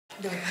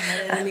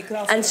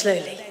And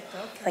slowly.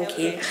 Thank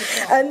you.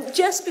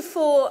 Just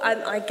before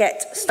I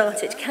get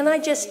started, can I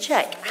just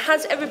check,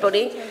 has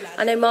everybody,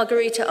 I know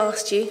Margarita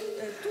asked you,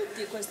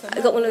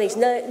 I got one of these,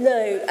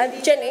 no,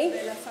 Jenny,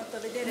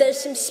 there's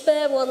some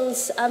spare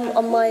ones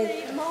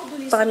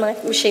by my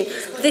machine.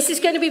 This is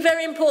going to be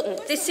very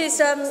important. This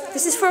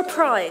is for a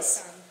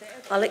prize.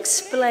 I'll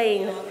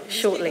explain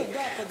shortly.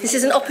 This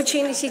is an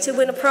opportunity to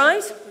win a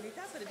prize.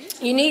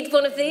 You need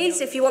one of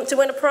these if you want to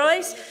win a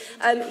prize.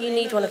 You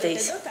need one of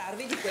these.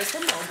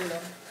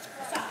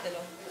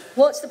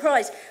 What's the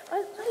prize?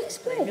 I'll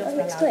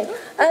explain.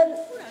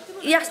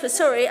 Yes, but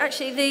sorry,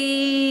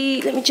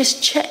 actually, let me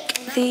just check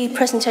the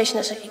presentation.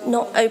 That's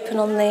not open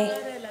on the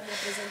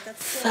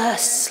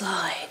first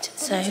slide.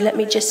 So let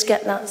me just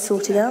get that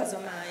sorted out.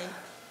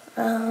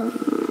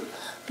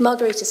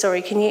 Margarita,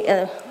 sorry, can you...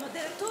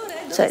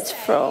 so it's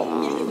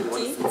from...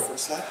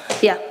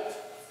 Yeah. There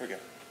we go.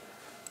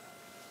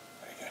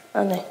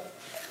 Oh, no.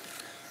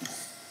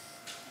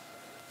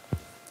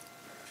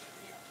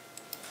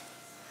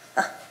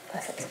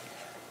 Perfect.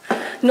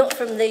 Not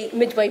from the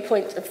midway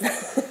point of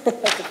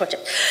the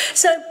project.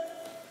 So,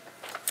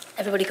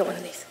 everybody got one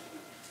of these.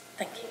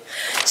 Thank you.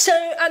 So,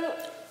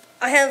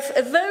 I have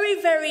a very,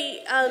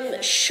 very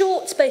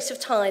short space of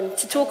time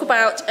to talk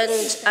about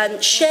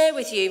and share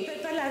with you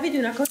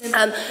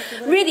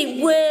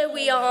really where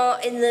we are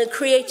in the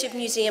Creative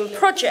Museum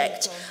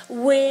project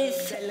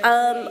with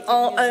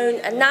our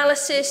own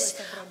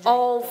analysis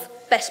of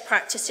best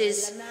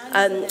practices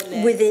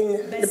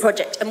within the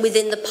project and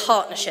within the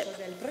partnership.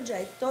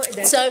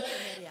 So,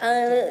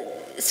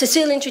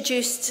 Cecile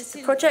introduced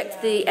the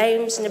project, the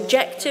aims and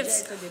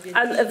objectives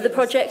of the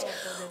project.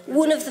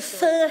 One of the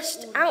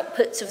first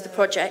outputs of the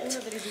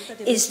project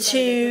is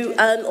to,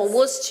 or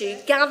was to,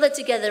 gather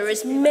together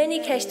as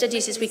many case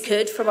studies as we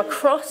could from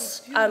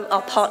across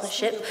our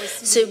partnership.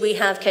 So we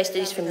have case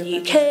studies from the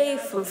UK,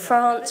 from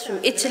France, from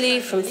Italy,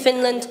 from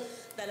Finland,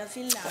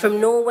 from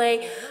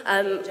Norway.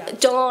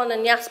 Don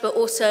and Jasper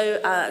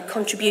also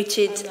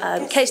contributed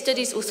case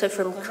studies, also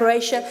from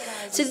Croatia.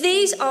 So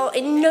these are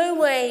in no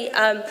way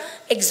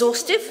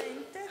exhaustive,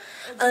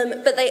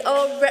 but they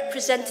are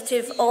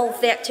representative of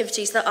the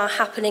activities that are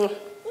happening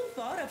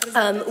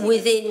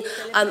within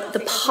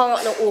the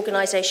partner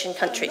organisation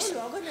countries.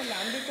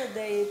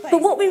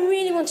 But what we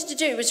really wanted to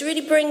do was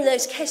really bring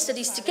those case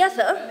studies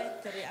together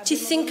to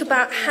think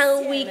about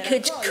how we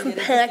could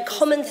compare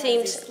common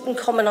themes and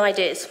common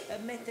ideas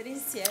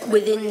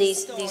within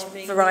these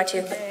variety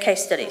of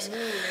case studies.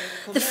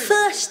 The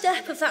first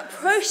step of that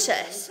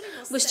process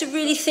was to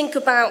really think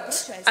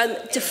about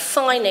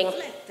defining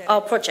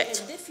our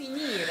project.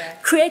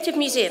 Creative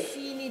Museum,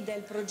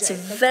 it's a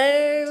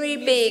very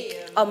big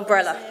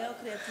umbrella.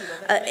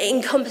 It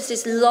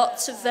encompasses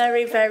lots of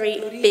very, very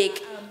big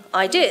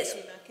ideas.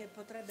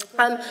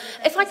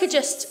 If I could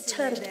just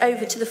turn it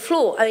over to the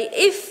floor. I mean,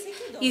 if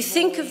you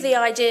think of the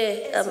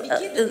idea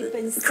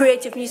of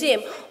Creative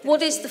Museum,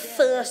 what is the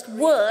first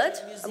word,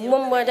 and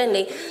one word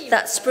only,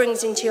 that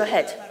springs into your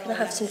head? Can I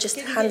have some just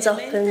hands up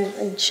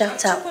and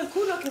shout out?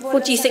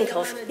 What do you think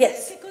of?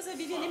 Yes.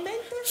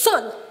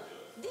 Fun.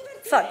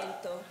 Fun.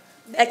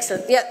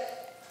 Excellent. Yeah.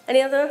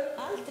 Any other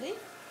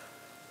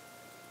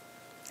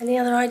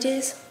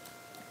ideas?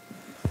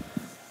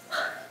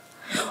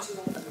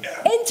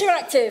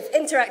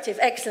 Interactive.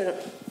 Excellent.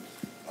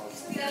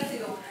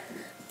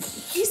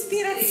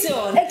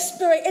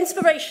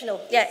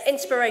 Inspirational. Yeah,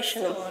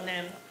 inspirational.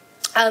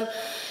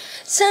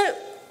 So,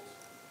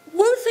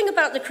 one thing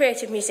about the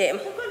Creative Museum,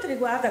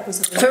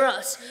 for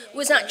us,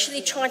 was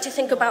actually trying to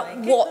think about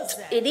what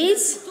it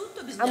is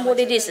and what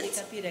it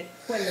isn't.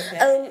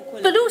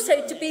 But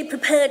also to be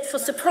prepared for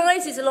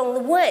surprises along the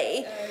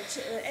way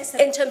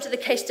in terms of the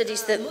case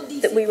studies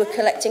that we were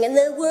collecting. And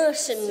there were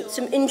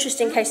some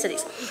interesting case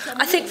studies.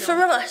 I think for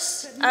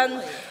us,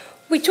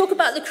 we talk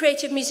about the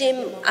Creative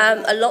Museum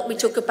a lot. We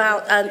talk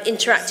about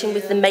interacting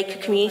with the maker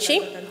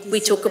community. We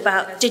talk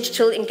about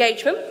digital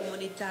engagement.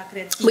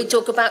 We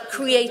talk about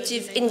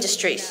creative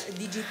industries.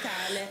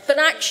 But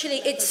actually,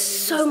 it's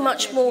so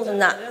much more than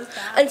that.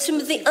 And some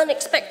of the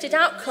unexpected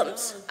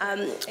outcomes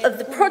of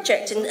the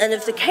project and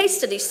of the case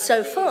studies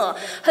so far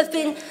have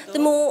been the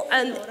more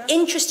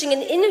interesting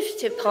and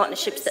innovative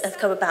partnerships that have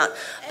come about.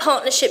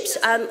 Partnerships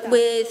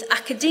with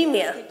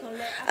academia,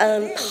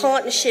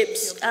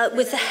 partnerships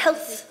with the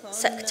health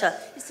sector.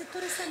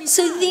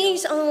 So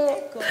these are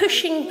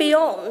pushing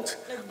beyond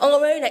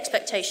our own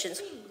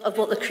expectations of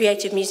what the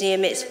Creative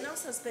Museum is.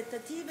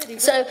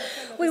 So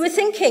we were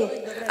thinking,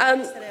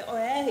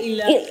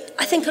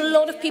 I think a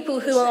lot of people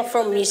who are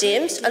from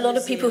museums, a lot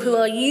of people who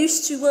are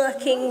used to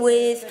working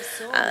with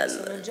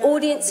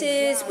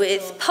audiences,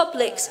 with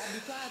publics,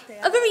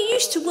 are very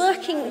used to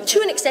working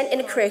to an extent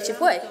in a creative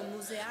way.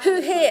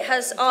 Who here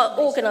has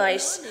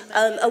organised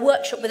a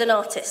workshop with an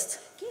artist?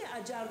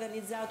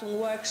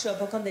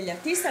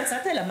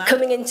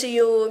 Coming into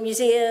your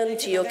museum,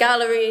 to your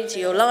gallery, to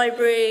your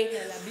library,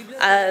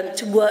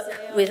 to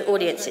work with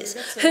audiences.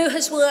 Who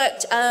has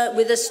worked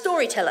with a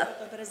storyteller?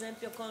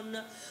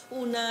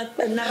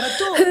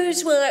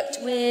 Who's worked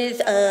with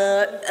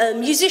a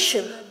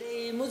musician?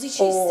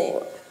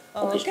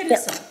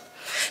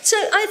 So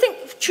I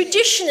think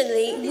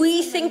traditionally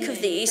we think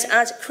of these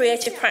as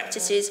creative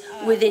practices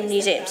within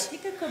museums.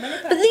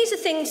 But these are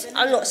things,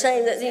 I'm not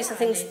saying that these are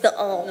things that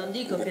are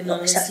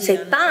not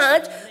necessarily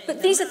bad,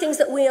 but these are things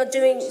that we are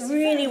doing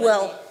really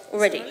well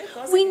already.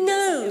 We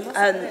know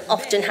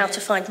often how to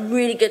find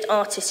really good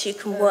artists who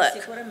can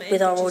work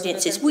with our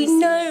audiences. We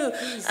know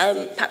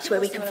perhaps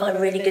where we can find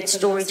really good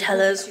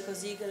storytellers,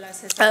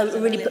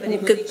 really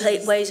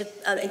good ways of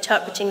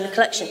interpreting the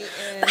collection.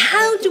 But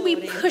how do we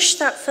push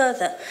that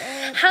further?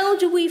 How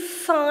do we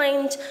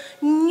find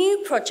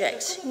new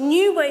projects,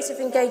 new ways of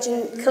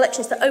engaging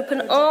collections that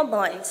open our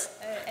minds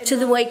to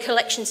the way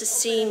collections are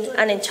seen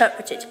and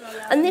interpreted?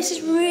 And this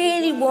is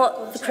really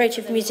what the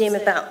Creative Museum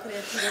is about.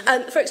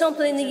 For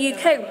example, in the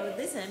UK,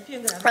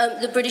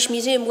 the British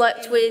Museum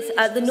worked with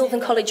the Northern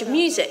College of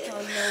Music,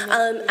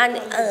 and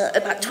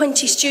about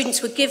 20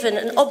 students were given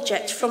an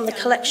object from the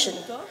collection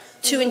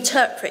to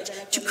interpret,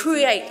 to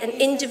create an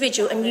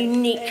individual and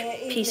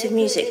unique piece of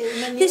music.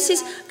 This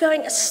is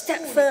going a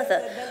step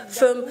further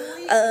from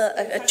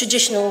a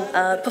traditional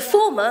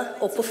performer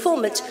or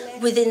performance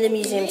within the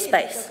museum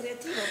space.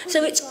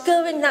 So it's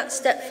going that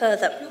step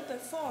further.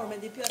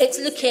 It's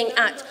looking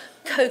at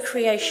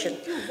co-creation,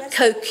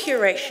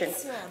 co-curation,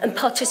 and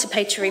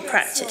participatory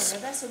practice.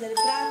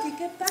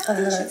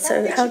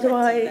 So how do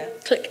I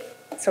click?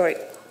 Sorry.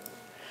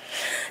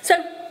 So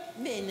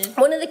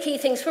one of the key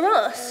things for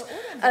us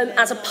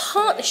as a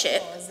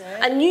partnership,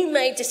 and you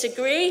may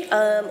disagree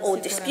or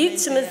dispute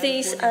some of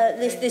these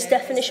this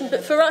definition,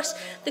 but for us,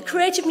 the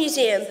Creative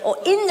Museum, or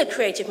in the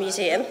Creative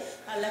Museum,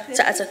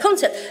 so as a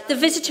concept, the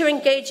visitor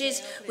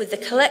engages with the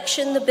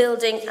collection, the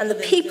building, and the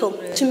people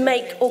to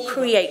make or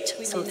create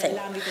something.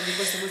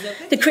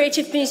 The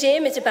Creative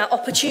Museum is about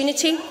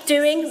opportunity,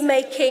 doing,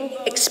 making,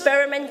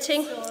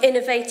 experimenting,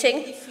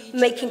 innovating,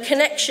 making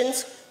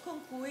connections,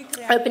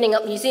 opening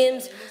up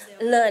museums,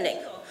 learning.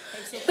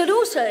 But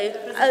also,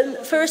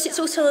 for us, it's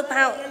also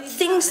about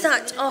things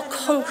that are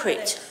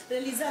concrete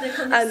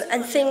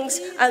and things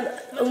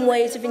and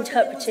ways of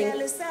interpreting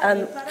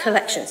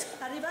collections.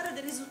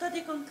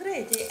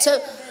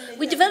 So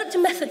we developed a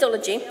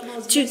methodology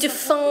to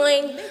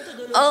define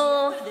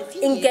our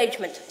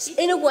engagement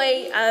in a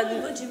way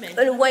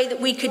that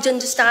we could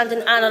understand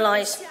and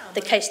analyse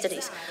the case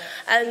studies.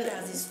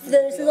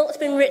 There's lots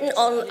been written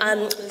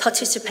on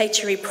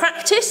participatory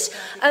practice.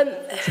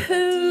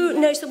 Who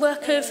knows the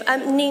work of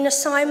Nina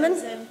Simon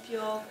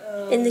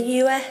in the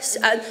US?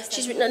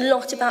 She's written a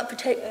lot about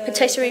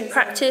participatory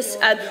practice,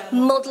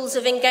 models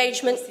of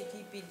engagement.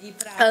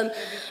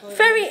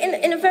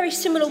 In a very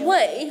similar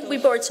way, we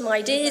borrowed some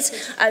ideas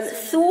and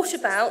thought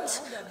about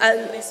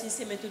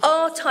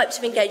our types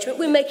of engagement.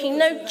 We're making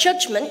no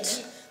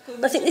judgment.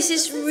 I think this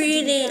is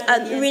really,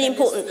 really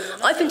important.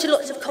 I've been to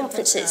lots of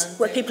conferences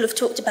where people have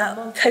talked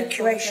about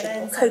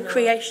co-curation or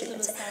co-creation.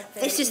 And say,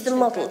 this is the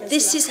model,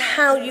 this is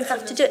how you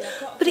have to do it.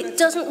 But it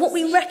doesn't, what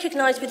we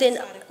recognise within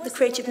the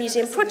Creative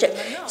Museum project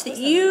is that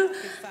you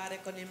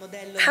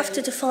have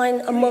to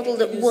define a model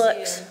that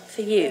works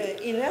for you,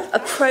 a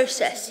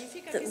process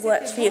that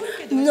works for you.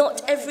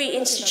 Not every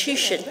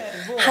institution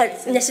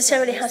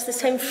necessarily has the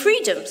same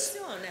freedoms.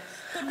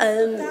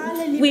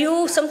 We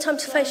all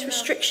sometimes face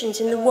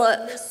restrictions in the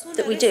work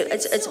that we do.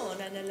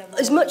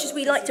 As much as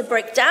we like to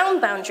break down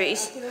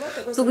boundaries,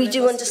 but we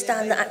do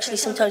understand that actually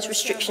sometimes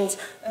restrictions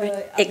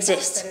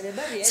exist.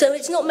 So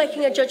it's not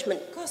making a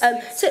judgment.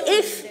 So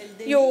if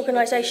your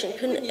organisation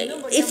can,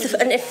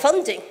 if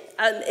funding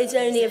is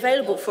only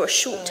available for a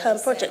short-term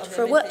project,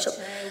 for a workshop,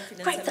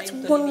 great, that's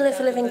one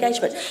level of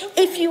engagement.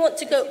 If you want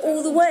to go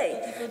all the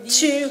way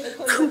to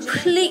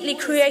completely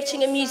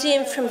creating a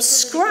museum from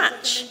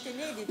scratch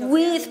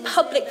with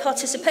public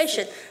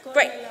participation,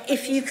 great,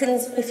 if you can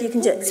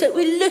do it. So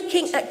we're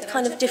looking at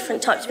kind of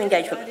different types of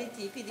engagement.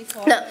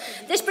 Now,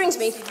 this brings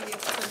me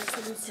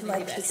to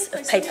my piece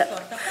of paper.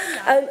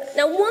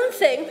 Now, one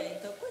thing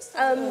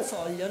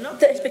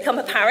that has become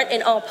apparent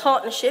in our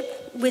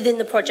partnership within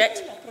the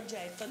project,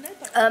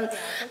 and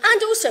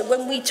also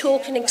when we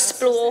talk and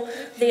explore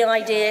the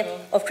idea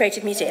of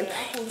Creative Museum,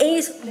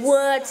 is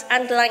words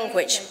and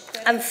language,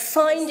 and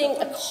finding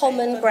a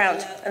common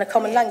ground and a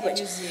common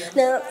language.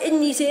 Now, in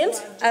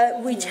museums,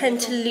 we tend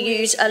to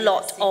use a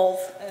lot of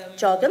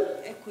jargon.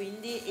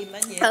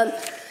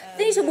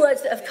 These are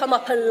words that have come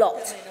up a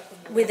lot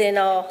within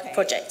our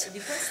project.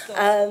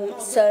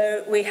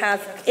 So we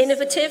have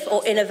innovative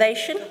or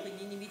innovation,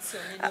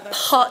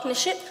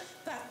 partnership,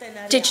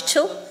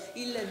 digital,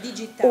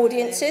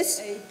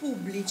 audiences,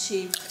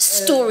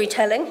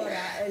 storytelling,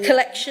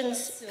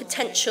 collections,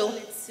 potential,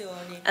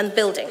 and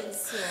building.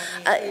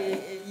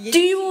 Do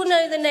you all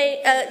know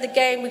the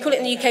game? We call it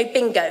in the UK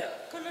bingo.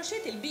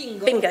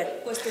 Bingo.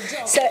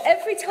 So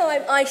every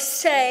time I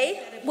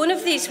say one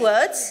of these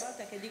words,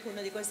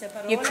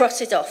 you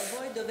cross it off.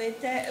 So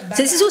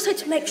this is also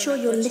to make sure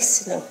you're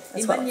listening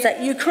as well. So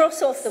you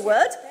cross off the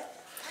word.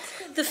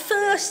 The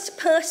first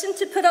person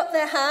to put up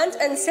their hand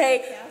and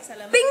say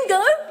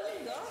bingo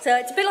So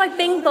it's a bit like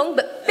Bing Bong,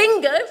 but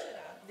bingo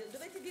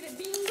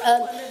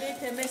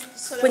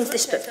wins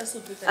this book.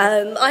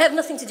 I have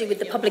nothing to do with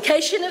the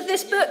publication of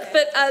this book,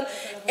 but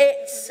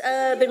it's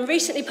been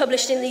recently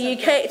published in the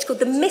UK. It's called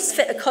The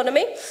Misfit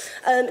Economy.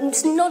 And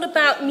it's not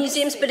about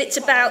museums, but it's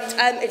about,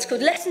 it's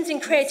called Lessons in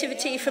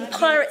Creativity from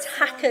Pirates,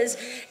 Hackers,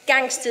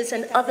 Gangsters,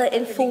 and Other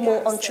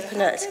Informal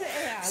Entrepreneurs.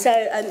 So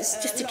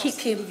it's just to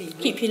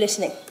keep you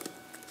listening.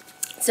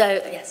 So,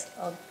 yes,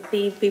 I'll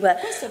beware.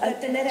 Questo per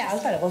tenere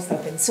alta la vostra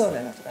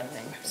attenzione,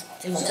 naturalmente.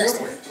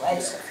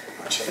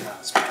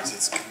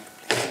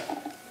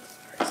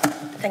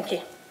 Thank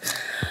you.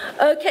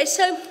 Okay,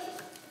 so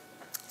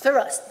for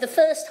us, the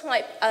first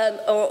type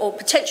or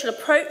potential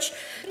approach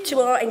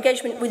to our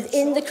engagement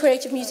within the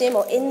Creative Museum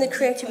or in the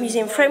Creative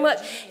Museum framework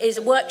is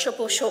a workshop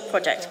or short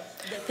project.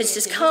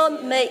 Visitors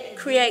come, make,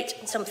 create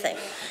something.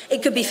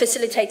 It could be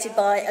facilitated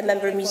by a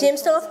member of museum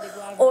staff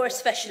or a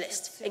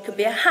specialist. It could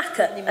be a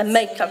hacker, a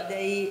maker,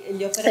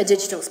 a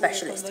digital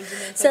specialist.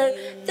 So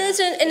there's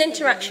an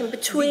interaction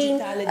between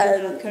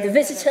the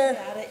visitor,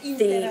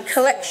 the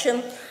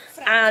collection,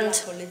 and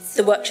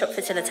the workshop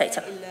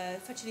facilitator.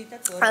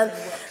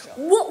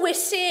 What we're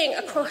seeing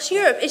across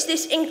Europe is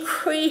this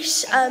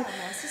increased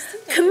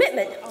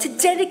commitment to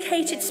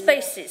dedicated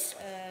spaces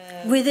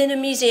within a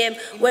museum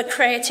where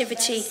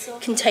creativity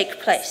can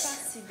take place.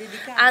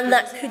 And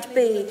that could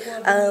be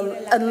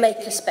a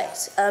maker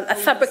space, a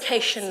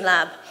fabrication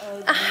lab,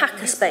 a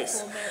hacker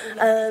space.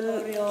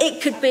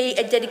 It could be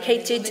a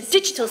dedicated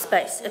digital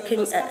space, a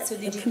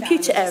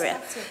computer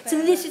area.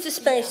 So this is a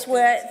space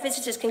where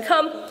visitors can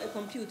come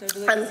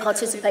and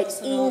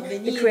participate in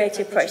the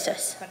creative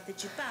process.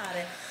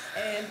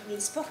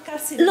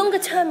 Longer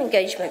term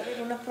engagement.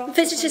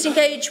 Visitors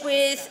engage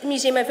with the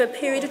museum over a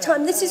period of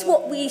time. This is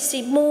what we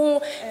see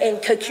more in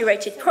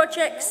co-curated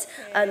projects,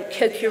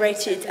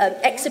 co-curated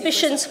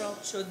exhibitions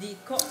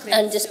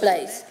and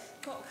displays.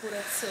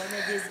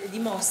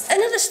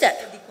 Another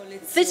step,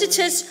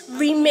 visitors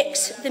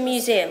remix the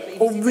museum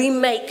or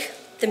remake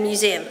the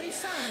museum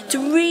to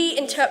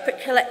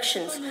reinterpret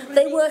collections.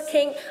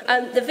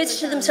 The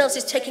visitor themselves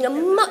is taking a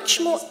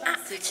much more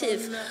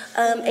active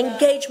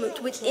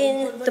engagement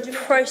within the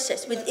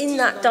process, within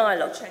that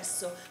dialogue.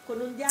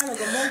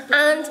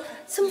 And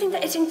something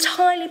that is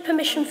entirely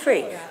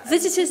permission-free.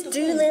 Visitors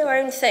do their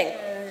own thing.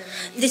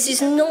 This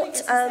is not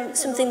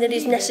something that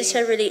is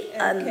necessarily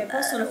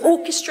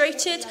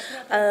orchestrated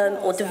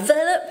or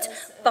developed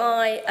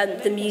by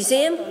the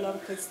museum.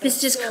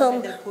 Visitors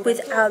come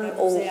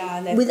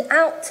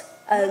without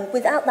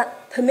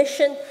that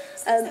permission.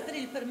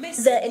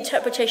 Their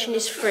interpretation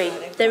is free.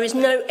 There is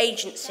no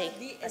agency,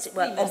 as it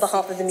were, on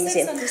behalf of the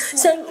museum.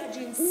 So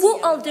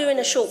what I'll do in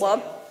a short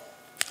while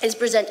is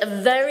present a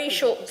very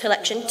short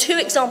collection, 2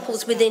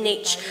 examples within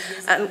each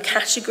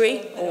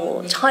category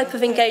or type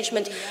of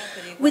engagement.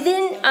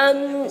 Within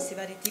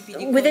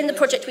the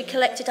project, we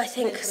collected, I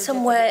think,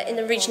 somewhere in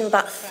the region of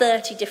about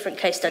 30 different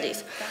case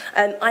studies.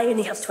 I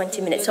only have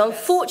 20 minutes, so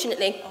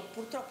unfortunately,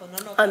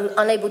 I'm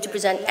unable to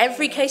present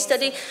every case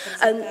study,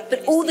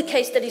 but all the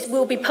case studies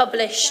will be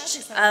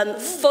published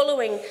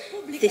following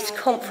this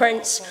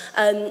conference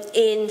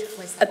in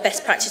a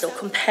best practice or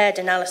compared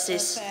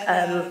analysis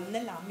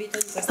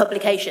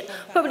publication,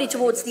 probably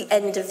towards the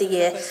end of the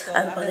year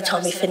by the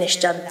time we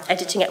finished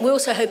editing it. We're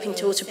also hoping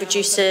to also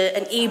produce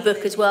an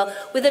e-book as well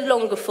with a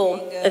longer form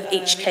of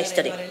each case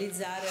study.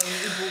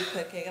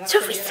 So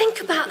if we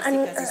think about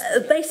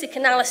a basic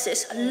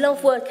analysis, I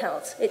love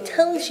workouts. It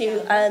tells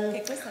you,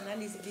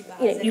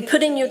 you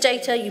put in your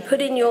data, you put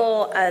in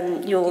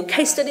your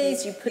case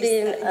studies, you put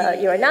in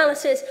your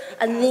analysis,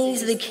 and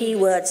these are the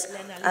keywords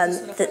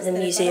that the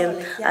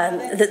museum,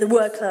 that the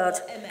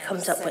workload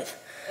comes up with.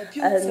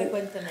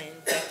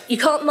 You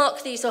can't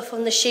mark these off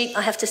on the sheet.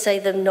 I have to say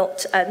them,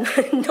 not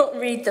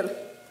read them.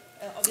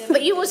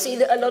 But you will see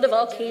that a lot of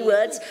our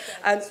keywords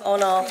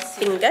on our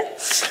bingo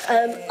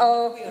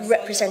are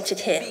represented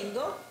here.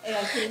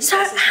 So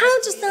how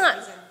does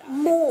that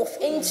morph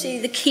into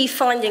the key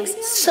findings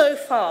so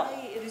far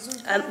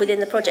within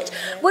the project?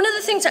 One of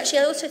the things actually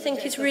I also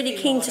think is really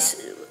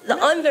that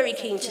I'm very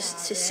keen to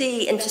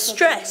see and to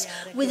stress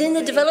within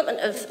the development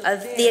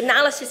of the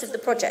analysis of the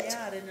project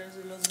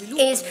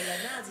is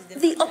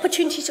the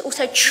opportunity to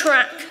also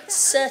track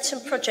certain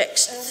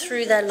projects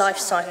through their life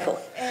cycle.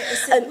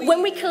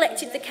 When we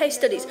collected the case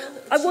studies,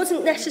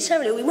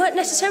 we weren't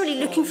necessarily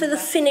looking for the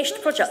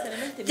finished project.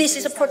 This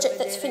is a project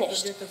that's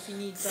finished.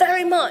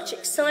 Very much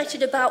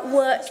excited about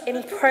work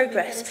in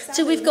progress.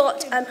 So we've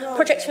got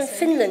projects from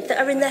Finland that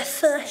are in their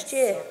first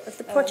year of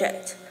the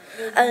project.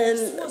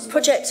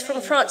 Projects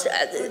from France,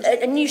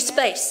 a new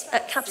space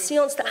at Cap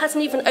Science that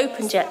hasn't even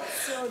opened yet.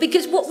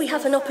 Because what we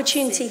have an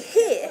opportunity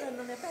here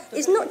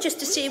is not just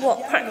to see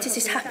what practice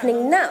is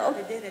happening now,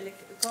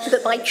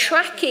 but by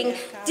tracking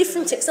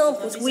different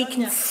examples, we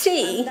can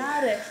see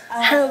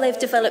how they've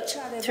developed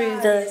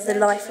through the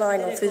lifeline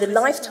or through the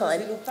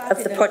lifetime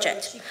of the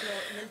project.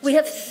 We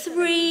have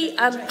 3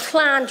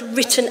 planned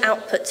written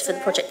outputs for the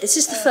project. This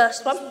is the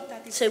first one.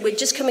 So we're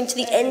just coming to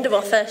the end of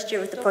our first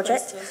year of the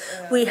project.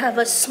 We have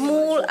a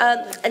small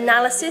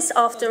analysis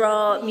after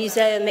our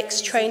Museum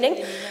Mix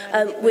training,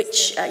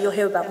 which you'll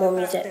hear about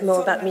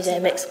more about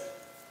Museum Mix,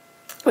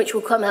 which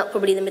will come out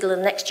probably in the middle of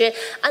next year.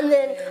 And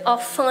then our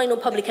final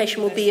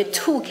publication will be a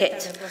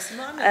toolkit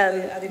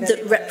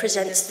that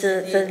represents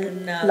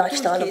the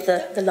lifestyle of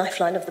the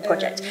lifeline of the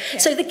project.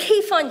 So the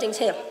key findings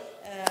here,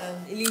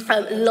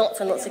 lots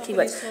and lots of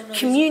keywords.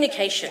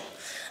 Communication.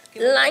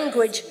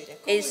 Language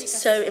is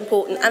so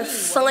important, and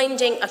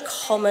finding a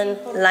common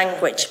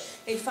language.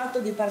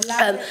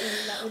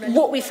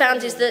 What we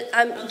found is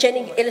that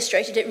Jenny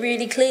illustrated it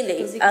really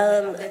clearly.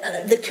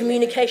 The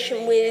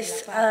communication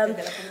with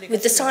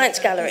the science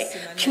gallery,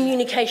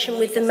 communication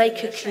with the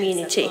maker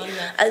community,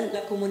 and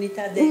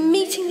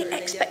meeting the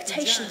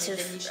expectations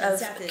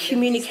of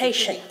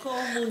communication.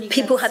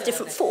 People have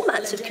different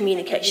formats of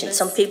communication.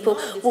 Some people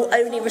will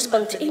only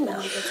respond to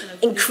email.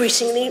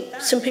 Increasingly,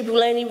 some people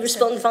will only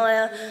respond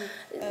via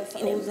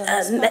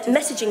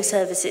messaging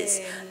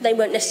services. They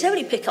won't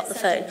necessarily pick up the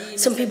phone.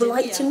 Some people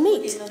like to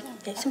meet.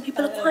 Some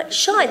people are quite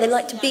shy. They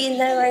like to be in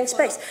their own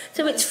space.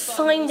 So it's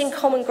finding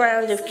common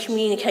ground of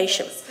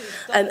communication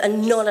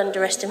and not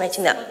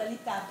underestimating that.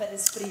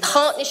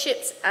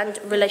 Partnerships and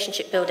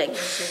relationship building.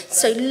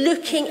 So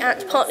looking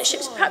at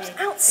partnerships perhaps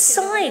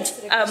outside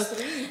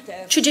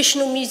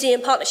traditional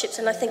museum partnerships,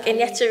 and I think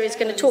Inetta is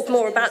going to talk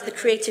more about the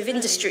creative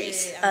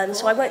industries,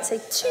 so I won't say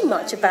too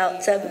much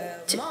about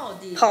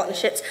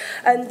partnerships.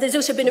 There's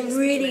also been a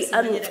really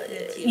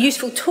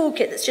useful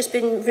toolkit that's just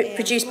been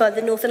produced by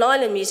the Northern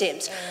Ireland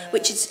Museums,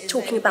 which is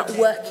talking about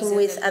working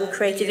with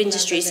creative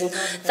industries, and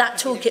that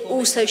toolkit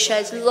also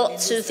shares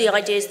lots of the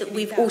ideas that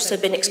we've also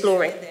been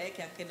exploring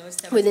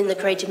within the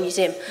Creative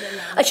Museum.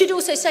 I should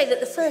also say that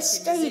the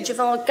first stage of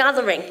our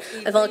gathering,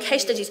 of our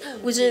case studies,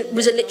 was a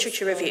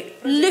literature review,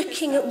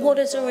 looking at what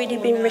has already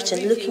been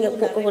written, looking at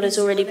what has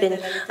already been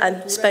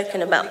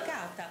spoken about.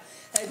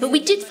 But we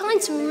did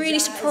find some really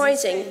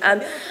surprising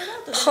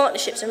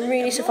partnerships and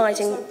really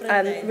surprising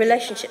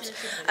relationships.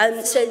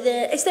 So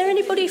is there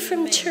anybody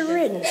from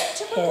Turin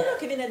here?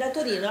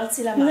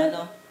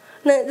 No?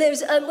 No,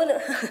 there's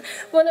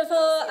one of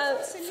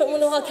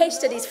our case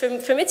studies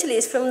from Italy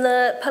is from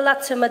the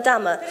Palazzo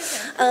Madama.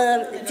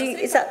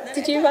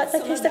 Did you write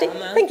that case study?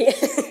 Thank you.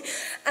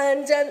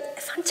 And a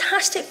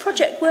fantastic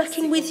project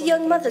working with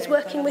young mothers,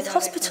 working with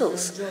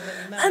hospitals.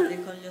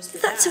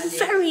 That's a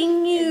very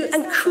new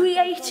and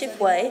creative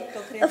way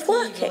of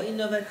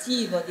working.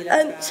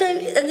 And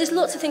there's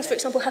lots of things, for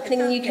example,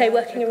 happening in the UK,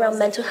 working around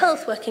mental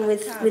health, working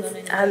with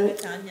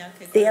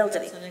the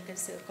elderly.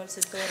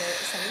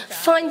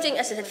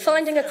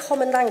 Finding a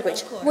common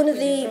language. One of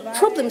the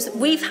problems that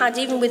we've had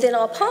even within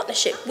our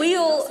partnership, we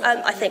all,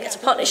 I think as a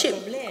partnership,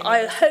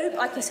 I hope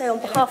I can say on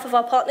behalf of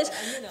our partners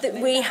that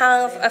we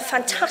have a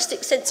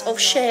fantastic sense of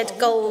shared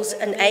goals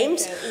and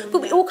aims,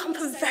 but we all come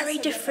from very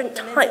different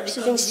types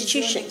of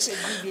institutions.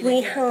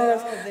 We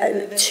have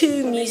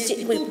two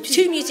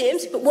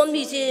museums, but one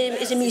museum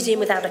is a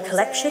museum without a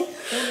collection.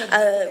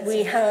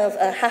 We have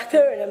a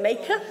hacker and a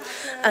maker.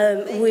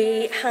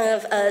 We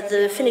have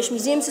the Finnish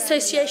Museums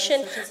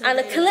Association and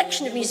a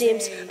collection of museums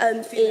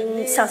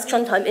in South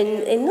Trondheim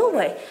in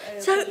Norway.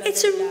 So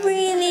it's a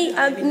really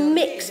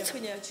mixed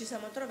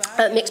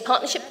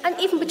partnership, and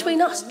even between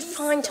us,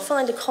 trying to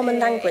find a common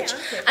language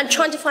and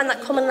trying to find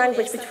that common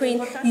language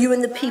between you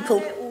and the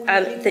people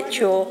that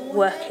you're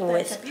working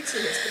with.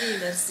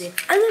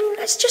 And then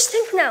let's just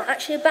think now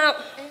actually about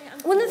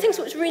one of the things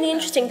that was really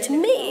interesting to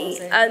me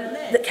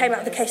that came out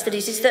of the case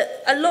studies is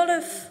that a lot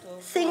of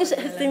things that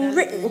have been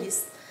written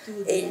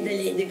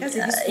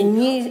in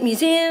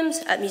museums,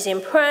 at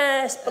museum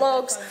press,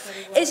 blogs,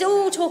 is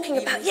all talking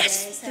about,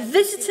 yes, the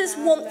visitors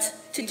want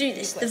to do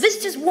this. The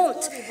visitors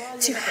want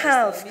to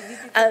have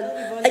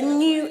a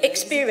new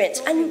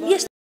experience. And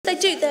yes, they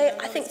do.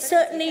 I think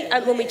certainly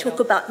when we talk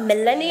about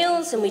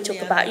millennials and we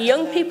talk about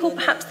young people,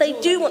 perhaps they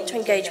do want to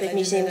engage with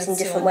museums in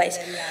different ways.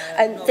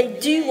 And they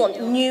do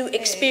want new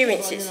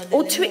experiences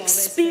or to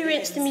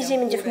experience the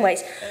museum in different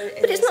ways.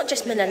 But it's not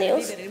just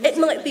millennials. It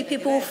might be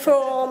people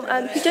from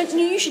who don't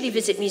usually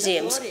visit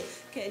museums.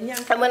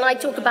 And when I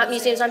talk about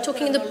museums, I'm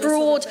talking in the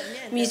broad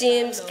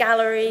museums,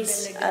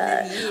 galleries,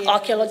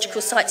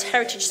 archaeological sites,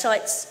 heritage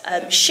sites,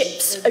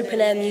 ships,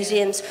 open-air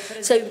museums.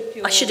 So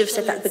I should have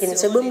said that at the beginning.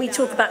 So when we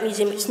talk about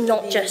museum, it's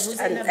not just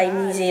a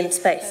museum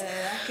space.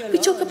 We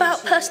talk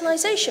about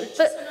personalisation,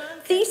 but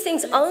these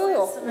things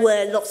are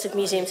where lots of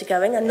museums are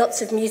going and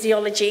lots of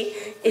museology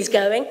is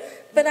going.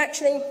 But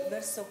actually,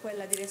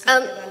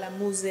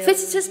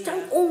 visitors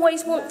don't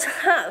always want to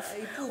have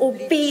or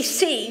be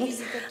seen.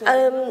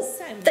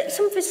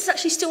 Some visitors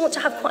actually still want to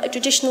have quite a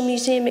traditional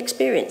museum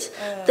experience.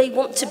 They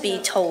want to be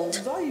told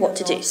what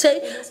to do. So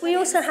we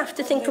also have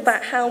to think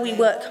about how we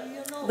work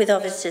with our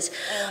visitors.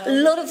 A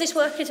lot of this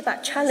work is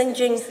about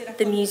challenging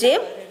the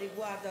museum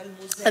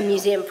and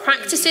museum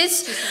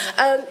practices,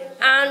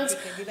 And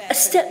a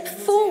step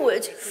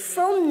forward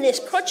from this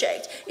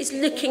project is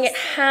looking at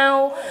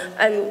how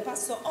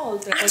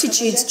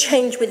attitudes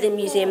change within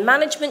museum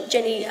management.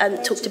 Jenny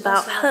talked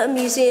about her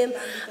museum,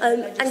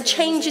 and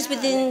changes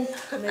within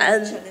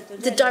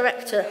the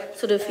director,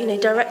 sort of,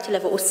 director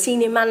level or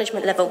senior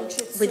management level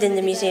within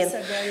the museum,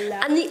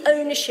 and the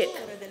ownership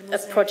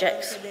of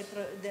projects.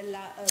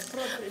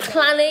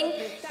 Planning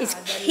is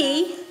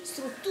key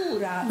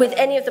with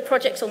any of the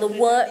projects or the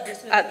work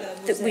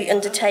that we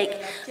undertake,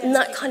 and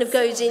that kind of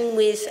goes in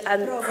with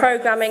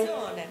programming.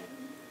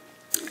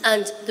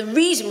 And the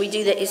reason we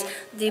do that is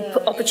the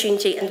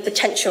opportunity and the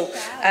potential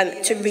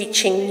to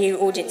reaching new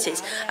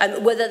audiences,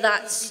 whether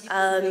that's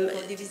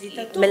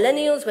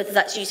millennials, whether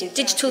that's using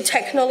digital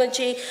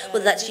technology,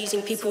 whether that's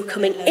using people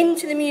coming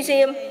into the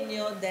museum.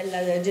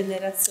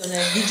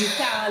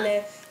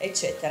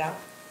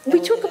 We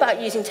talk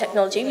about using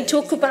technology, we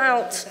talk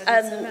about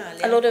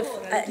a lot of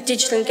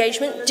digital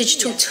engagement,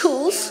 digital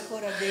tools,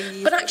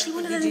 but actually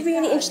one of the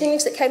really interesting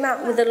things that came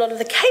out with a lot of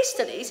the case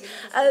studies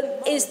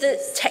is that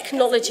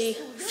technology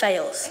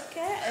fails.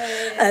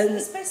 And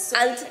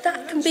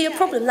that can be a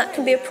problem. That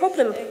can be a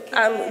problem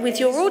with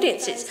your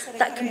audiences.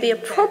 That can be a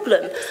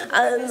problem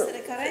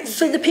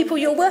for the people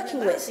you're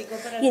working with.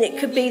 It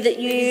could be that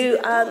you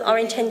are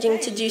intending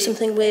to do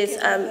something with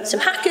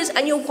some hackers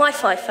and your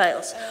Wi-Fi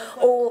fails,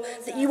 or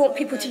that you want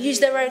people to use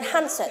their own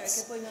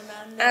handsets.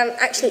 And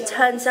actually it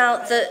turns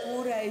out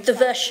that the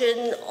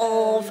version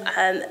of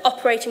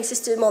operating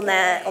system on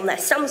their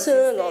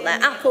Samsung or their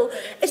Apple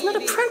is not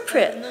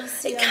appropriate.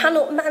 It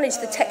cannot manage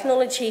the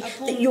technology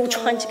that you're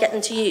trying to get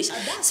them to use.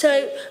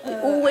 So we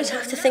always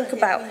have to think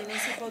about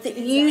that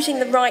using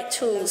the right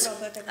tools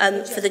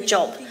for the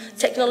job.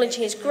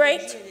 Technology is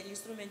great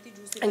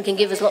and can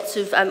give us lots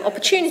of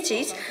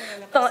opportunities,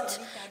 but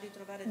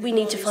we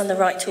need to find the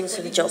right tools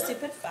for the job.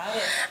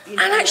 And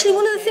actually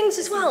one of the things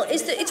as well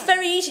is that it's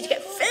very easy to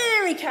get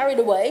very carried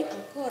away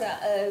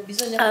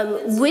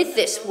with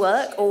this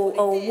work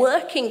or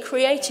working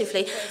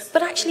creatively,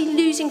 but actually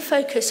losing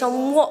focus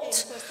on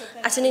what,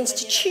 as an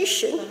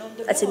institution,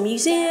 as a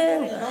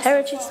museum, a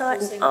heritage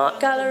site, an art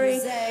gallery,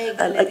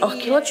 an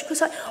archaeological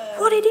site,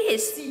 what it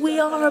is we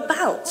are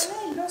about.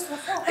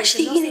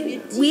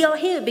 Actually, we are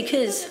here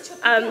because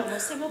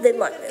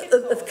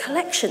of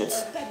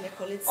collections,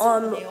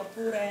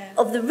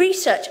 of the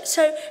research.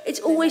 So it's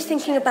always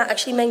thinking about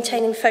actually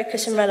maintaining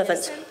focus and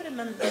relevance.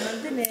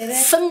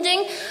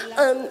 Funding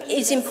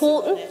is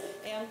important,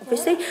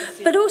 obviously,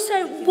 but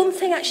also one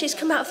thing actually has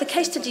come out of the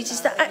case studies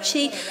is that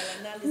actually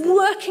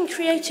working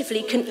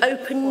creatively can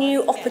open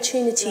new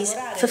opportunities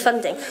for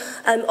funding,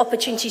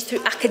 opportunities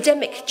through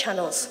academic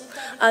channels,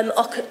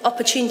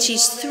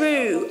 opportunities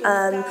through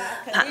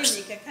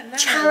perhaps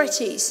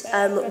charities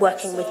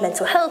working with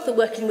mental health or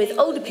working with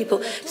older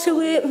people. So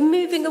we're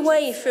moving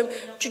away from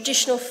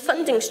traditional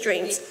funding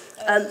streams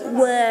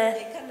where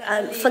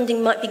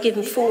funding might be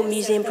given for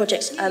museum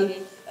projects.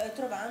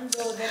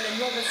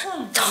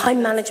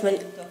 Time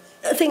management.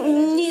 I think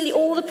nearly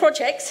all the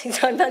projects in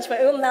time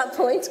management are on that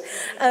point.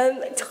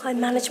 Time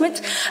management.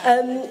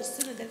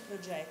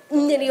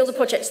 Nearly all the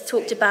projects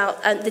talked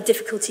about the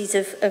difficulties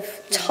of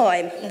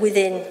time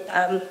within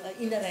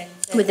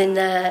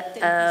their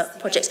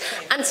projects,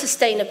 and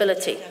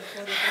sustainability.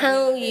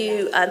 How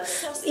you,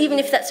 even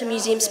if that's a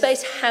museum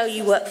space, how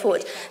you work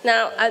forward.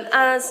 Now,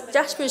 as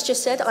Jasper has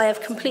just said, I have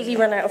completely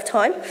run out of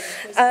time.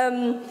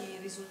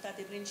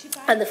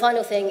 And the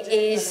final thing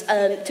is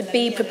to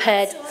be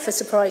prepared for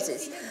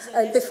surprises.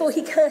 Before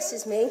he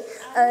curses me,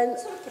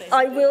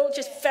 I will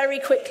just very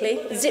quickly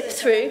zip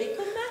through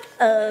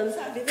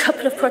a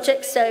couple of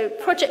projects. So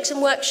projects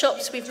and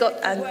workshops, we've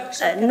got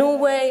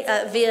Norway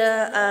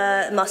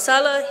via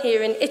Marsala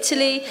here in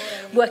Italy,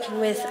 working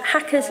with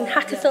hackers and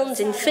hackathons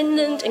in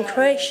Finland and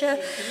Croatia,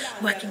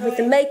 working with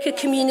the maker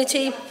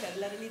community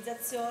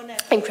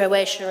in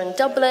Croatia and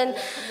Dublin,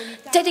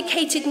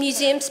 dedicated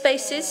museum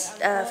spaces,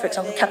 for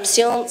example,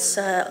 Capscience,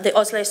 the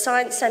Oslo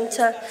Science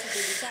Centre,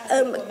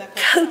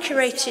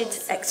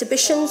 co-curated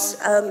exhibitions,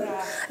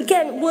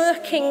 again,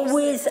 working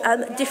with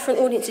different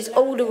audiences,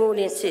 older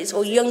audiences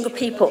or younger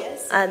people,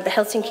 the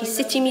Helsinki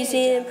City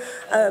Museum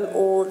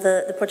or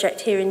the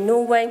project here in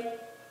Norway.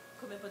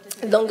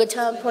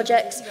 Longer-term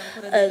projects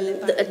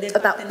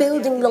about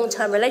building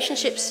long-term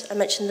relationships. I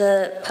mentioned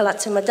the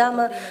Palazzo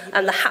Madama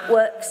and the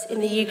Hatworks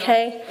in the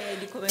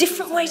UK.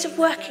 Different ways of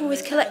working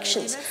with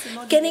collections.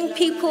 Getting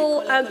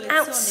people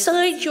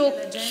outside your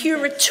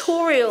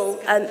curatorial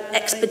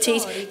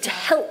expertise to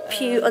help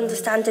you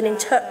understand and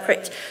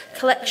interpret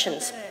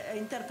collections.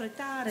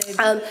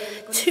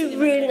 Two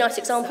really nice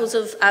examples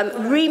of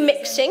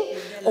remixing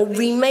or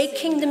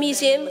remaking the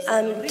museum.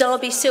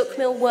 Derby Silk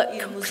Mill worked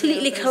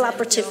completely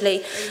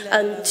collaboratively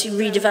to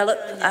redevelop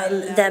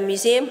their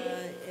museum.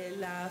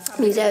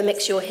 Museo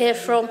Mix you'll hear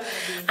from,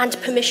 and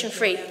permission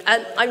free.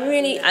 I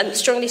really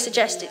strongly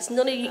suggest it's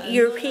not a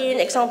European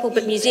example,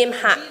 but Museum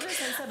Hack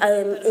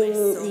in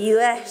the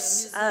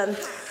US.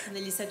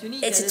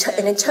 It's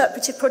an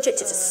interpretive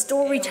project, it's a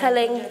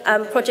storytelling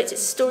project,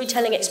 it's a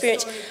storytelling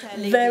experience,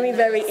 very,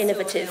 very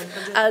innovative.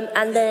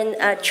 And then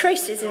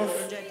Traces in...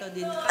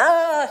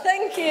 Ah,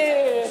 thank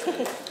you!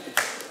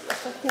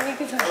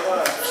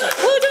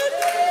 Well done!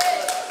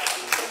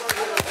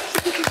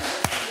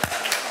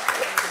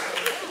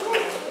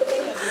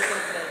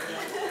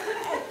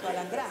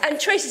 And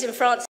Traces in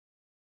France,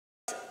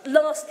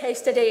 last case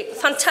study,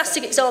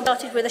 fantastic example,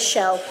 started with a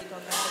shell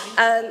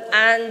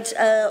and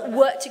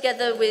worked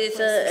together with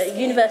a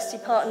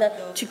university partner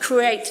to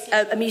create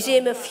a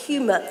museum of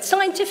humour,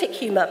 scientific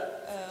humour.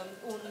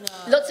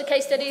 Lots of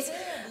case studies.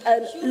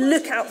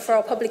 Look out for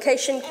our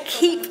publication.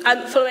 Keep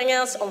following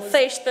us on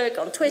Facebook,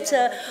 on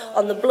Twitter,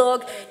 on the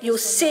blog. You'll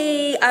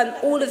see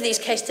all of these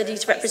case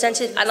studies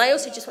represented. And I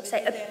also just want to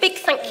say a big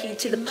thank you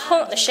to the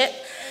partnership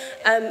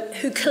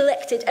who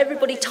collected,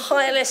 everybody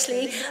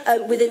tirelessly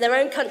within their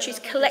own countries,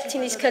 collecting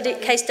these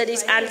case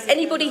studies, and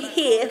anybody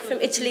here from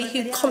Italy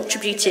who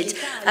contributed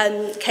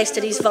case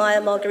studies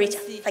via Margherita.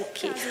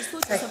 Thank you. So,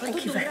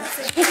 thank you very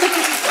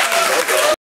much.